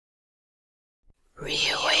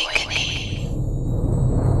Reawakening.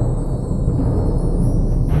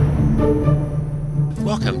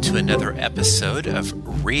 Welcome to another episode of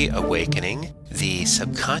Reawakening, the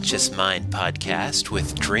Subconscious Mind podcast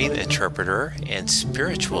with dream interpreter and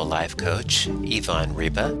spiritual life coach, Yvonne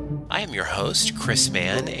Ryba. I am your host, Chris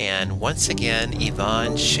Mann, and once again,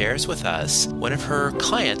 Yvonne shares with us one of her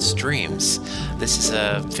clients' dreams. This is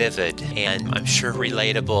a vivid and I'm sure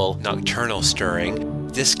relatable nocturnal stirring.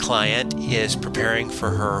 This client is preparing for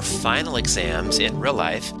her final exams in real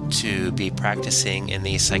life to be practicing in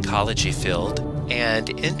the psychology field, and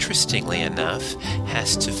interestingly enough,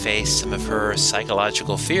 has to face some of her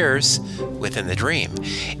psychological fears within the dream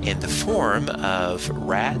in the form of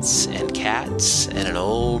rats and cats and an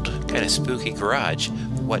old kind of spooky garage.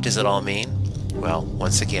 What does it all mean? Well,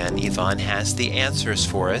 once again, Yvonne has the answers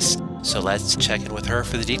for us, so let's check in with her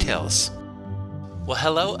for the details. Well,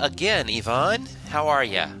 hello again, Yvonne. How are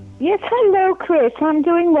you? Yes, hello, Chris. I'm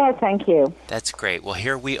doing well, thank you. That's great. Well,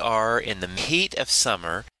 here we are in the heat of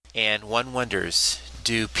summer, and one wonders,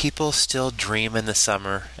 do people still dream in the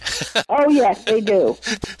summer? Oh, yes, they do.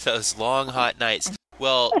 Those long, hot nights.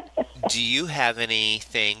 Well, do you have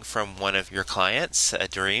anything from one of your clients, a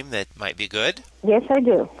dream that might be good? Yes, I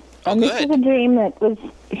do. Oh, and good. This is a dream that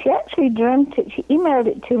she actually dreamt it. She emailed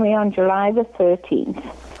it to me on July the 13th.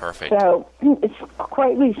 Perfect. So it's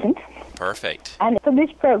quite recent. Perfect. And for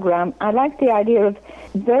this program, I like the idea of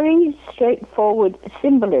very straightforward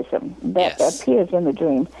symbolism that appears in the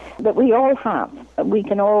dream that we all have. We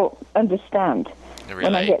can all understand. Relate.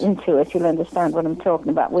 When I get into it, you'll understand what I'm talking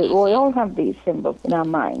about. We all have these symbols in our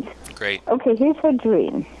minds. Great. Okay, here's her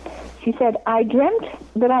dream. She said, I dreamt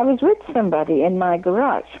that I was with somebody in my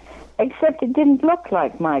garage, except it didn't look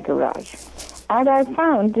like my garage. And I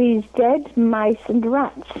found these dead mice and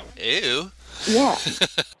rats. Ew. Yeah.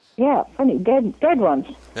 Yeah, funny, dead ones.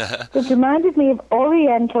 It reminded me of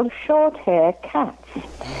Oriental short-hair cats.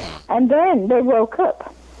 And then they woke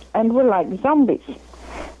up and were like zombies.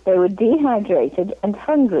 They were dehydrated and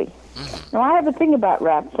hungry. Now, I have a thing about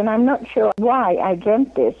rats, and I'm not sure why I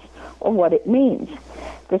dreamt this or what it means.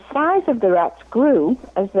 The size of the rats grew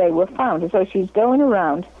as they were found. So she's going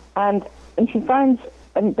around, and she finds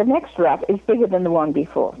the next rat is bigger than the one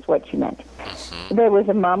before, is what she meant. There was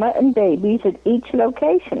a mama and babies at each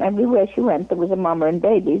location. Everywhere she went, there was a mama and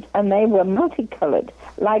babies, and they were multicolored,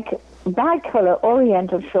 like bicolor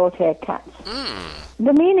Oriental short-hair cats.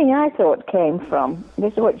 The meaning I thought came from,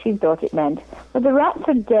 this is what she thought it meant, well, the rats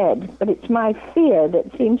are dead, but it's my fear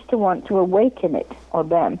that seems to want to awaken it, or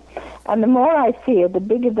them. And the more I fear, the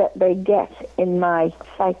bigger that they get in my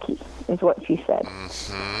psyche, is what she said.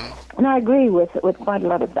 And I agree with quite a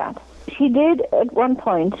lot of that. She did, at one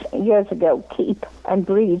point, years ago, keep and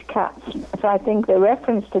breed cats. So I think the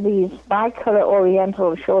reference to these bicolor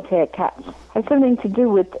Oriental short-hair cats has something to do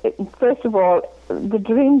with, first of all, the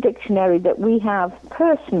dream dictionary that we have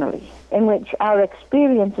personally, in which our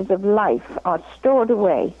experiences of life are stored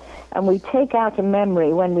away, and we take out a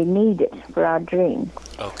memory when we need it for our dream.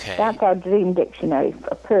 Okay. That's our dream dictionary,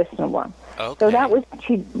 a personal one. Okay. So that was,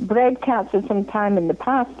 she bred cats at some time in the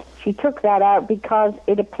past. She took that out because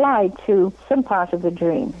it applied to some part of the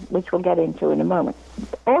dream, which we'll get into in a moment.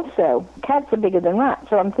 Also, cats are bigger than rats,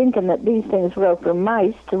 so I'm thinking that these things grow from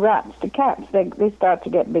mice to rats to cats. They start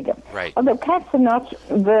to get bigger. Right. Although cats are not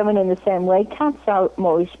vermin in the same way, cats are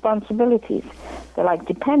more responsibilities. They're like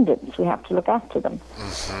dependents. We have to look after them.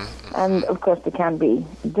 And, of course, they can be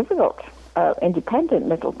difficult. Independent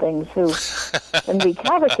little things who can wreak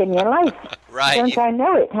havoc in your life. Right. Don't I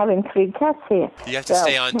know it, having 3 cats here. You have to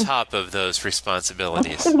stay on top of those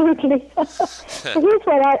responsibilities. Absolutely. So here's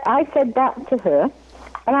what I said back to her,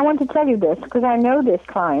 and I want to tell you this because I know this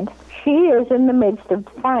client. She is in the midst of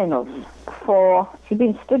finals she's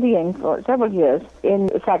been studying for several years in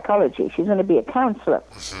psychology. She's going to be a counselor.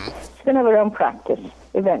 She's going to have her own practice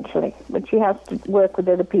eventually, but she has to work with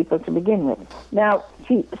other people to begin with. Now,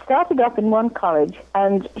 she started off in one college,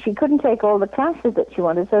 and she couldn't take all the classes that she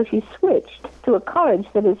wanted, so she switched to a college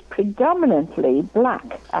that is predominantly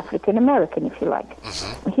black, African-American, if you like.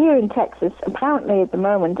 Here in Texas, apparently at the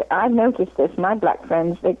moment, I've noticed this, my black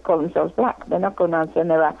friends, they call themselves black. They're not going around saying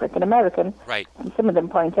they're African-American. Right. And some of them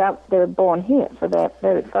point out they're born here, so they're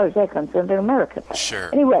as far as they're concerned, they're American. Sure.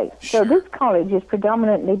 Anyway, so this college is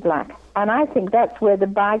predominantly black. And I think that's where the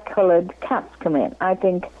bicolored cats come in. I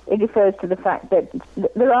think it refers to the fact that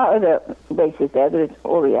there are other races there. There is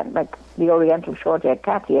Orient, like the Oriental short-haired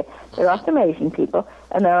cat here. There are some Asian people,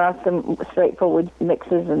 and there are some straightforward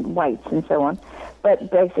mixes and whites and so on.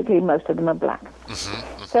 But basically, most of them are black.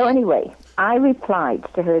 So anyway, I replied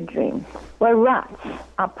to her dream, well, rats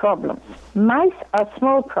are problems. Mice are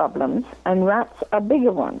small problems, and rats are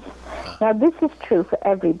bigger ones. Now, this is true for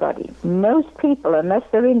everybody. Most people, unless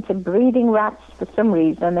they're into breeding rats for some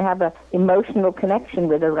reason, and they have an emotional connection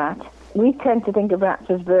with a rat, we tend to think of rats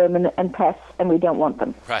as vermin and pests, and we don't want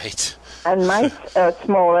them. Right. And mice are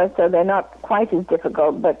smaller, so they're not quite as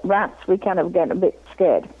difficult, but rats, we kind of get a bit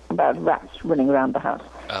scared about rats running around the house.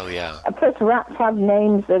 Oh, yeah. Plus, rats have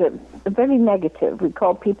names that are very negative. We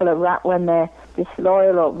call people a rat when they're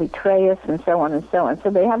disloyal or betray us and so on and so on. So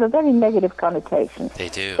they have a very negative connotation. They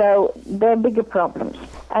do. So they're bigger problems.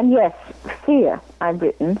 And yes, fear, I've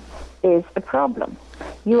written, is a problem.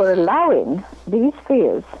 You are allowing these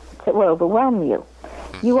fears to overwhelm you.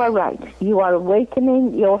 You are right. You are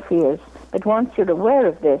awakening your fears. But once you're aware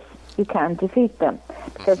of this, you can defeat them.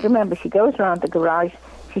 Because remember, she goes around the garage,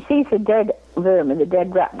 she sees the dead vermin, the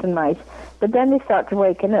dead rats and mice, but then they start to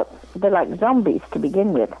waken up. They're like zombies to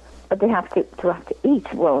begin with, but they have to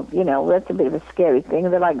eat. Well, you know, that's a bit of a scary thing.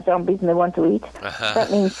 They're like zombies and they want to eat.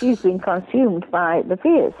 That means she's been consumed by the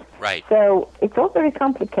fears. Right. So it's all very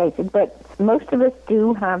complicated, but most of us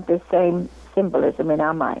do have the same symbolism in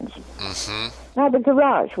our minds. Now, the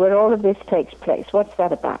garage, where all of this takes place, what's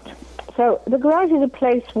that about? So the garage is a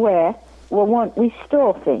place where we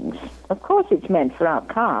store things. Of course, it's meant for our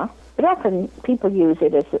car, but often people use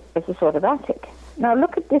it as a sort of attic. Now,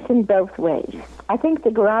 look at this in both ways. I think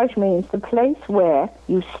the garage means the place where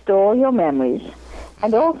you store your memories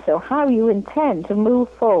and also how you intend to move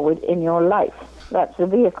forward in your life. That's the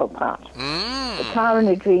vehicle part. The car in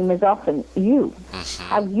a dream is often you,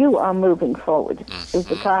 how you are moving forward. Is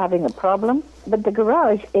the car having a problem? But the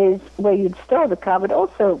garage is where you'd store the car, but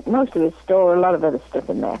also most of us store a lot of other stuff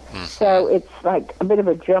in there. So it's like a bit of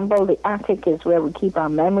a jumble. The attic is where we keep our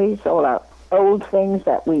memories, all our old things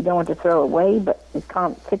that we don't want to throw away, but we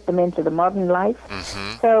can't fit them into the modern life.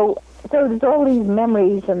 So there's all these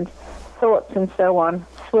memories and thoughts and so on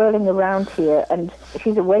swirling around here, and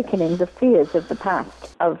she's awakening the fears of the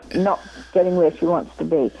past, of not getting where she wants to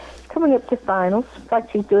be. She's coming up to finals. In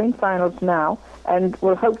fact, she's doing finals now, and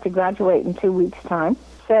will hope to graduate in 2 weeks' time.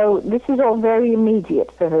 So this is all very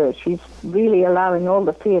immediate for her. She's really allowing all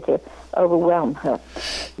the fear to overwhelm her.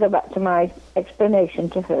 Go back to my explanation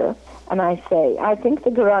to her, and I say, I think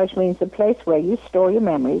the garage means the place where you store your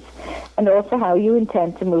memories and also how you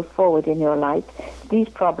intend to move forward in your life. These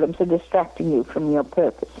problems are distracting you from your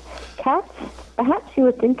purpose. Cats, perhaps you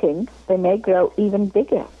were thinking they may grow even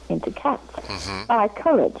bigger into cats. I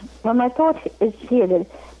colored. Well, my thought is here that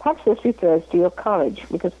perhaps this refers to your college,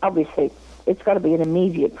 because obviously it's got to be an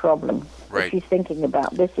immediate problem that she's thinking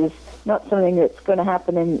about. This is not something that's going to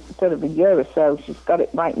happen in sort of a year or so. She's got it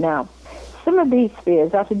right now. Some of these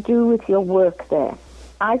fears are to do with your work there.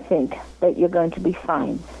 I think that you're going to be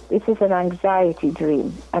fine. This is an anxiety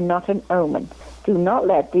dream and not an omen. Do not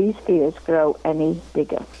let these fears grow any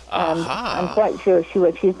bigger. I'm quite sure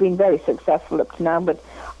she's been very successful up to now, but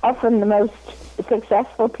often the most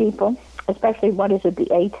successful people, especially the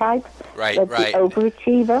A-type, the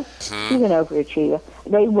overachiever. She's an overachiever.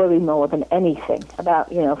 They worry more than anything about,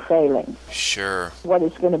 failing. Sure. What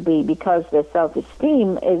it's going to be, because their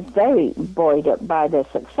self-esteem is very buoyed up by their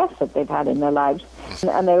success that they've had in their lives,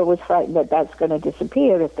 and they're always frightened that that's going to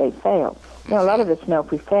disappear if they fail. A lot of us know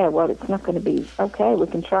if we fail, well, it's not going to be okay, we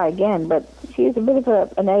can try again, but she is a bit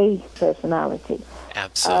of an A personality.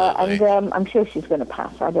 Absolutely. And I'm sure she's going to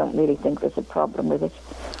pass. I don't really think there's a problem with it.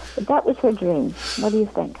 But that was her dream. What do you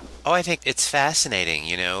think? Oh, I think it's fascinating.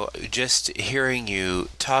 Just hearing you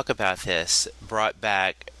talk about this brought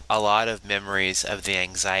back a lot of memories of the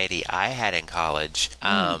anxiety I had in college.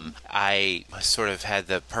 I sort of had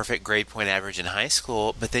the perfect grade point average in high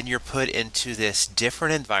school, but then you're put into this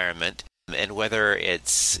different environment. And whether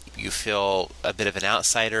it's you feel a bit of an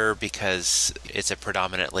outsider because it's a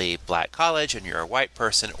predominantly black college and you're a white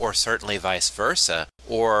person, or certainly vice versa,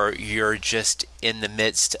 or you're just in the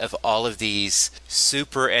midst of all of these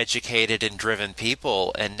super educated and driven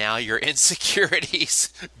people, and now your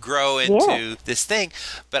insecurities grow into this thing.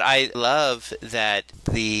 But I love that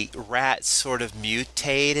the rats sort of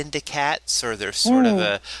mutate into cats, or there's sort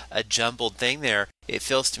of a jumbled thing there. It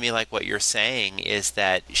feels to me like what you're saying is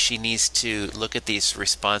that she needs to look at these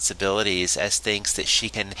responsibilities as things that she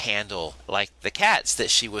can handle, like the cats that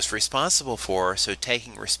she was responsible for. So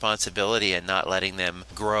taking responsibility and not letting them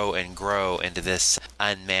grow and grow into this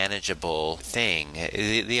unmanageable thing.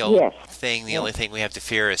 The only thing we have to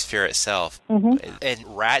fear is fear itself. And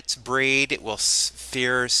rats breed,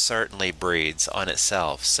 fear certainly breeds on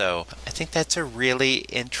itself. So I think that's a really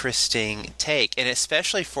interesting take, and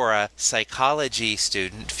especially for a psychology PhD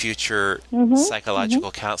student, future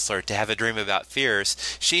psychological counselor, to have a dream about fears.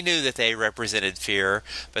 She knew that they represented fear,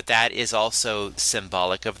 but that is also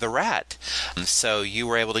symbolic of the rat. So you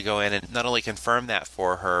were able to go in and not only confirm that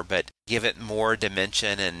for her, but give it more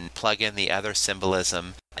dimension and plug in the other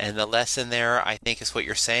symbolism. And the lesson there, I think, is what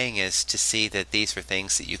you're saying, is to see that these are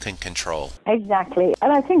things that you can control. Exactly.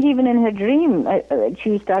 And I think even in her dream,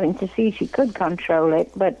 she was starting to see she could control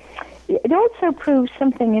it. But it also proves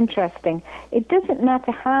something interesting. It doesn't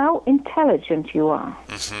matter how intelligent you are.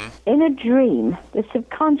 In a dream, the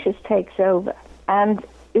subconscious takes over. And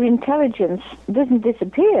your intelligence doesn't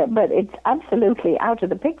disappear, but it's absolutely out of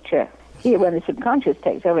the picture. Here, when the subconscious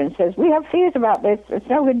takes over and says, we have fears about this, there's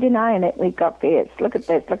no good denying it, we've got fears, look at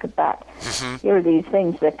this, look at that. Here are these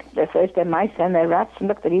things that they're first they're mice, then they're rats, and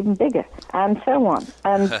look, they're even bigger, and so on.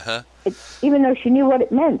 And even though she knew what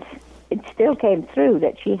it meant, it still came through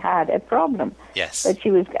that she had a problem, that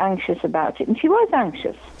she was anxious about it. And she was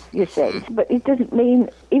anxious, you say, but it doesn't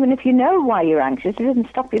mean, even if you know why you're anxious, it doesn't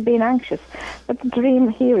stop you being anxious. But the dream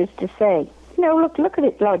here is to say, look at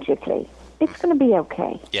it logically. It's going to be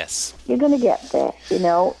okay. Yes. You're going to get there,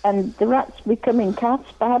 and the rats becoming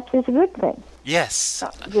cats perhaps is a good thing. Yes.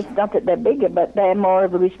 Not that they're bigger, but they're more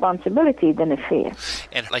of a responsibility than a fear.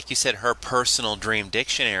 And like you said, her personal dream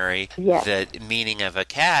dictionary, the meaning of a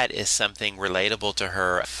cat is something relatable to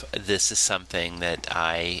her. This is something that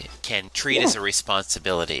I can treat as a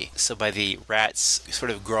responsibility. So by the rats sort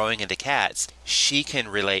of growing into cats, she can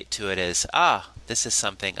relate to it as, this is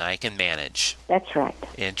something I can manage. That's right.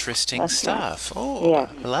 Interesting stuff. Right. Oh,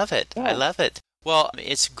 I love it. I love it. Well,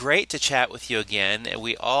 it's great to chat with you again.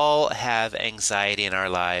 We all have anxiety in our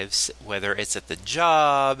lives, whether it's at the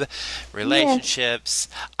job, relationships.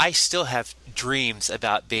 I still have dreams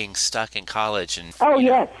about being stuck in college and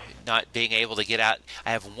not being able to get out.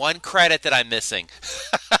 I have one credit that I'm missing.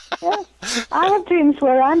 I have dreams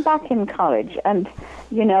where I'm back in college, and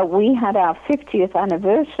we had our 50th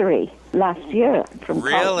anniversary last year from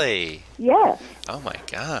college. Really? Yes. Oh my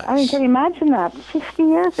gosh. I mean, can you imagine that? 50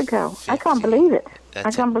 years ago. 50. I can't believe it.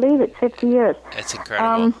 I can't believe it. 50 years. That's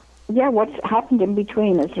incredible. What's happened in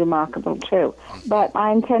between is remarkable too. But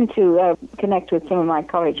I intend to connect with some of my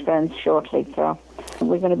college friends shortly, so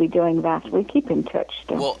we're going to be doing that. We keep in touch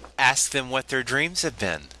still. Well, ask them what their dreams have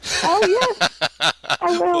been. Oh, yes.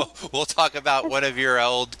 I will. We'll talk about one of your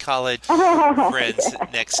old college friends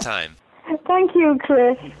next time. Thank you,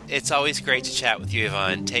 Chris. It's always great to chat with you,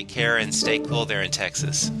 Yvonne. Take care and stay cool there in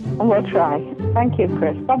Texas. We'll try. Thank you,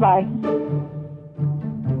 Chris. Bye-bye.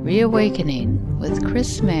 Reawakening with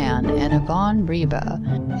Chris Mann and Yvonne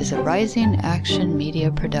Ryba is a Rising Action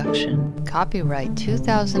Media production. Copyright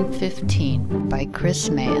 2015 by Chris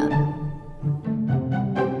Mann.